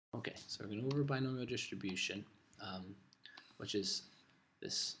Okay, so we're going over binomial distribution, which is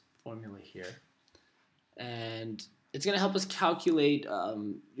this formula here. And it's going to help us calculate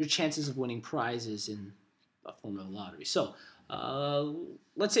your chances of winning prizes in a form of a lottery. So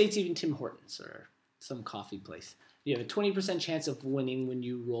let's say it's even Tim Hortons or some coffee place. You have a 20% chance of winning when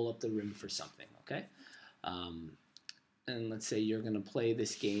you roll up the rim for something, okay? And let's say you're going to play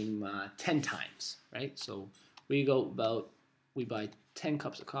this game 10 times, right? So we buy 10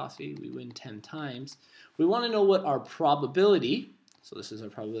 cups of coffee, we win 10 times. We want to know what our probability, so this is our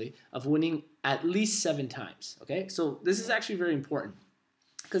probability, of winning at least 7 times, okay? So this is actually very important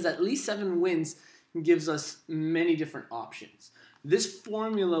because at least 7 wins gives us many different options. This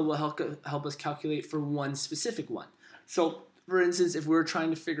formula will help us calculate for one specific one. So for instance, if we're trying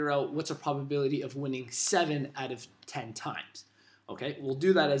to figure out what's a probability of winning 7 out of 10 times, okay, we'll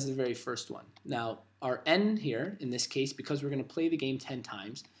do that as the very first one. Now, our n here, in this case, because we're going to play the game 10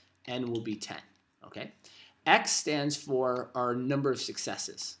 times, n will be 10, okay? X stands for our number of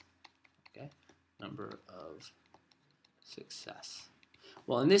successes, okay? Number of success.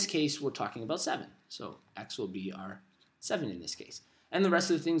 Well, in this case, we're talking about 7, so X will be our 7 in this case. And the rest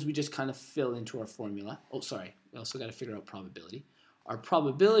of the things we just kind of fill into our formula. Oh, sorry, we also got to figure out probability. Our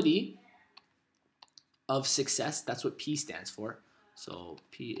probability of success, that's what P stands for. So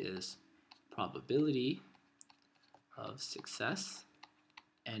P is probability of success.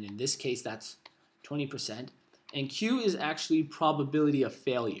 And in this case, that's 20%. And Q is actually probability of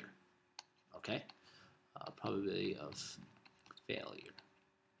failure. Okay? Probability of failure,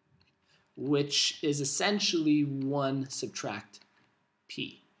 which is essentially 1 subtract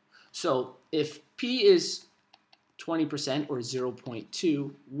P. So if P is 20% or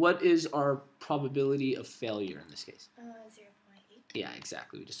 0.2, what is our probability of failure in this case? 0.8. Yeah,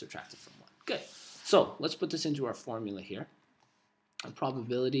 exactly. We just subtracted from 1. Good. So let's put this into our formula here. The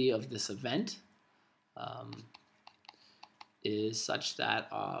probability of this event is such that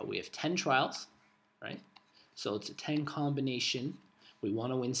we have 10 trials, right? So it's a 10 combination. We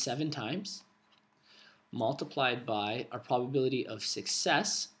want to win 7 times, multiplied by our probability of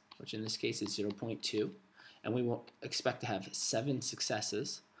success, which in this case is 0.2, and we won't expect to have 7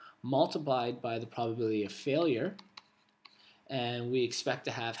 successes, multiplied by the probability of failure, and we expect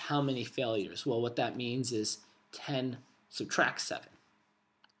to have how many failures? Well, what that means is 10 subtract 7,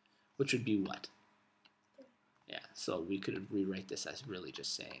 which would be what? Yeah, so we could rewrite this as really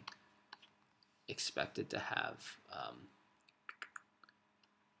just saying expected to have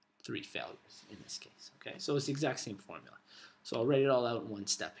 3 failures in this case. Okay, so it's the exact same formula. So I'll write it all out in one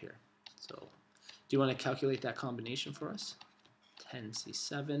step here. So do you want to calculate that combination for us?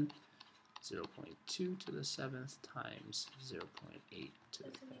 10C7, 0.2 to the 7th times 0.8 to the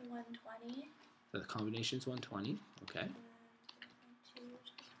 7th. 120. So the combination is 120. Okay. And 2 to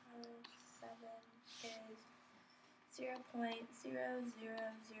the power of 7 is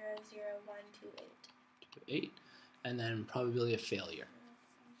 0.00000128. 8. And then probability of failure.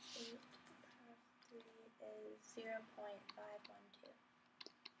 8 to the power of 3 is 0.512.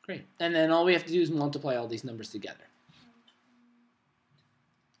 Great. And then all we have to do is multiply all these numbers together.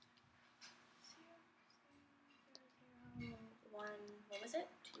 What was it?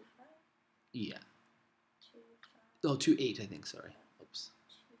 2.5? Yeah. 2.5. Oh, 2.8, I think. Sorry. Oops.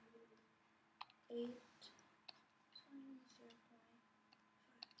 2.8 times 0.5.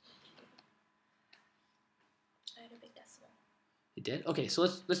 I had a big decimal. You did? Okay, so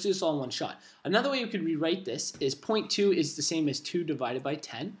let's do this all in one shot. Another way you could rewrite this is 0.2 is the same as 2 divided by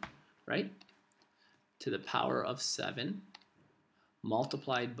 10, right? To the power of 7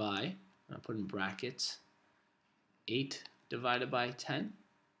 multiplied by, I'll put in brackets, 8 divided by 10,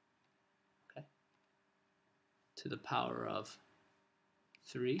 okay, to the power of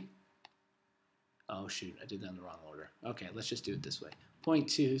 3. Oh, shoot, I did that in the wrong order. Okay, let's just do it this way.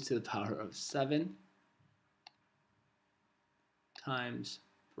 0.2 to the power of 7 times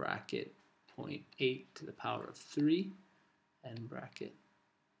bracket 0.8 to the power of 3 and bracket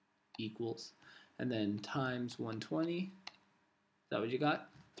equals, and then times 120. Is that what you got?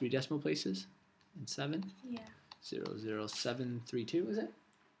 3 decimal places and 7? Yeah. 00732, is it?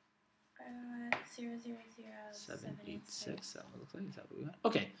 000786. That looks like, is that what we got?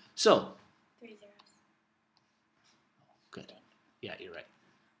 Okay, so 3 zeros. good. Yeah, you're right.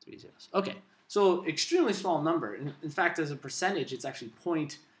 3 zeros. Okay, so extremely small number. In fact, as a percentage, it's actually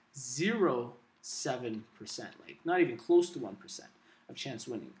 0.07%, like not even close to 1% of chance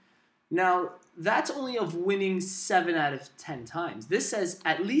winning. Now, that's only of winning 7 out of 10 times. This says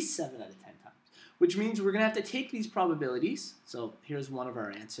at least 7 out of 10 times, which means we're going to have to take these probabilities. So here's one of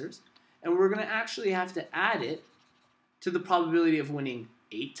our answers. And we're going to actually have to add it to the probability of winning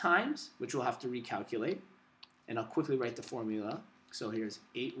 8 times, which we'll have to recalculate. And I'll quickly write the formula. So here's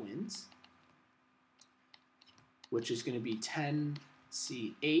 8 wins, which is going to be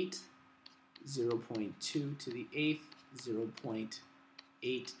 10C8, 0.2 to the 8th,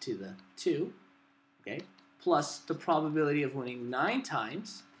 0.8 to the 2, okay, plus the probability of winning 9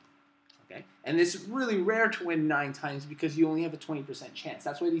 times, okay, and it's really rare to win 9 times because you only have a 20% chance.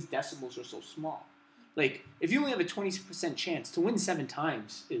 That's why these decimals are so small. Like, if you only have a 20% chance, to win 7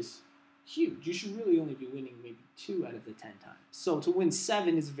 times is huge. You should really only be winning maybe 2 out of the 10 times. So to win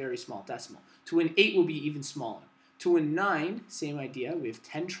 7 is a very small decimal. To win 8 will be even smaller. To win 9, same idea. We have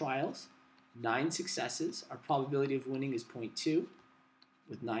 10 trials, 9 successes. Our probability of winning is 0.2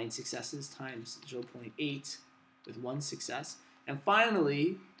 with 9 successes times 0.8 with 1 success. And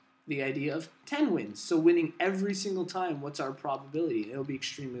finally, the idea of 10 wins. So winning every single time, what's our probability? It'll be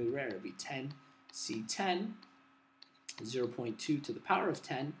extremely rare. It'll be 10C10, 0.2 to the power of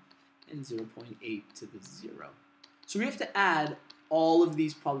 10, and 0.8 to the 0. So we have to add all of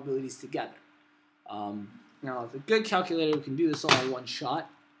these probabilities together. Now, with a good calculator, we can do this all in one shot.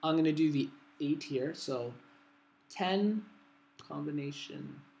 I'm going to do the 8 here. So 10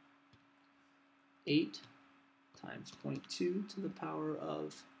 combination 8 times 0.2 to the power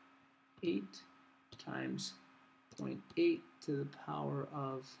of 8 times 0.8 to the power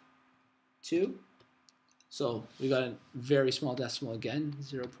of 2. So we got a very small decimal again,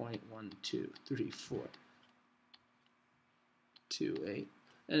 0.1234528.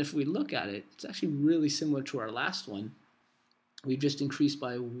 And if we look at it, it's actually really similar to our last one. We've just increased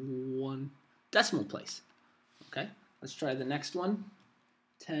by 1 decimal place. Okay, let's try the next one.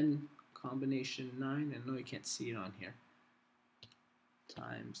 10 combination 9, I know you can't see it on here,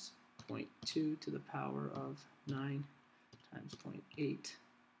 times 0.2 to the power of 9 times 0.8.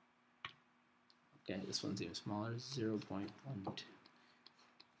 Okay, this one's even smaller,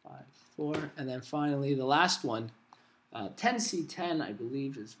 0.1254. And then finally, the last one, 10C10, I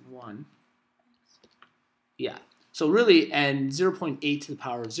believe, is 1. Yeah, so really, and 0.8 to the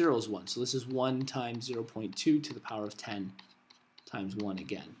power of 0 is 1. So this is 1 times 0.2 to the power of 10 times 1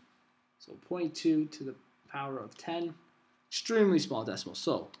 again. So 0.2 to the power of 10, extremely small decimal.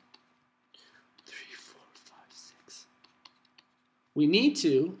 So 3, 4, 5, 6. We need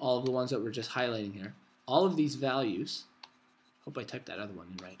to, all of the ones that we're just highlighting here, all of these values, hope I typed that other one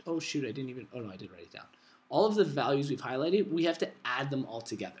in right. Oh shoot, I didn't even, oh no, I did write it down. All of the values we've highlighted, we have to add them all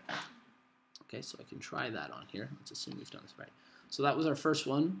together. Okay, so I can try that on here. Let's assume we've done this right. So that was our first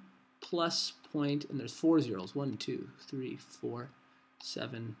one, plus point, and there's 4 zeros, 1, 2, 3, 4,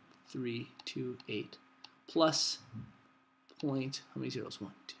 7, 3, 2, 8, plus point, how many zeros?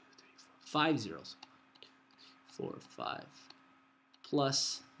 1, 2, 3, 4, 5 zeros. 4, 5,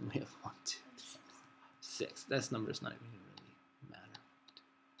 plus, and we have 1, 2, 3, 4, 5, 6. This number's not even really matter.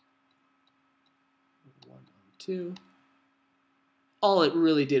 1, 2. All it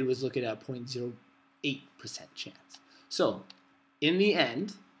really did was look at a 0.08% chance. So, in the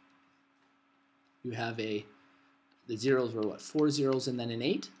end, you have the zeros were what? 4 zeros and then an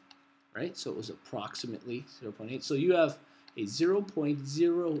 8, right? So it was approximately 0.8. So you have a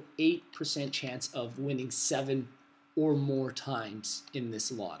 0.08% chance of winning 7 or more times in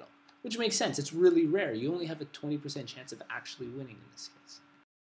this lotto, which makes sense. It's really rare. You only have a 20% chance of actually winning in this case.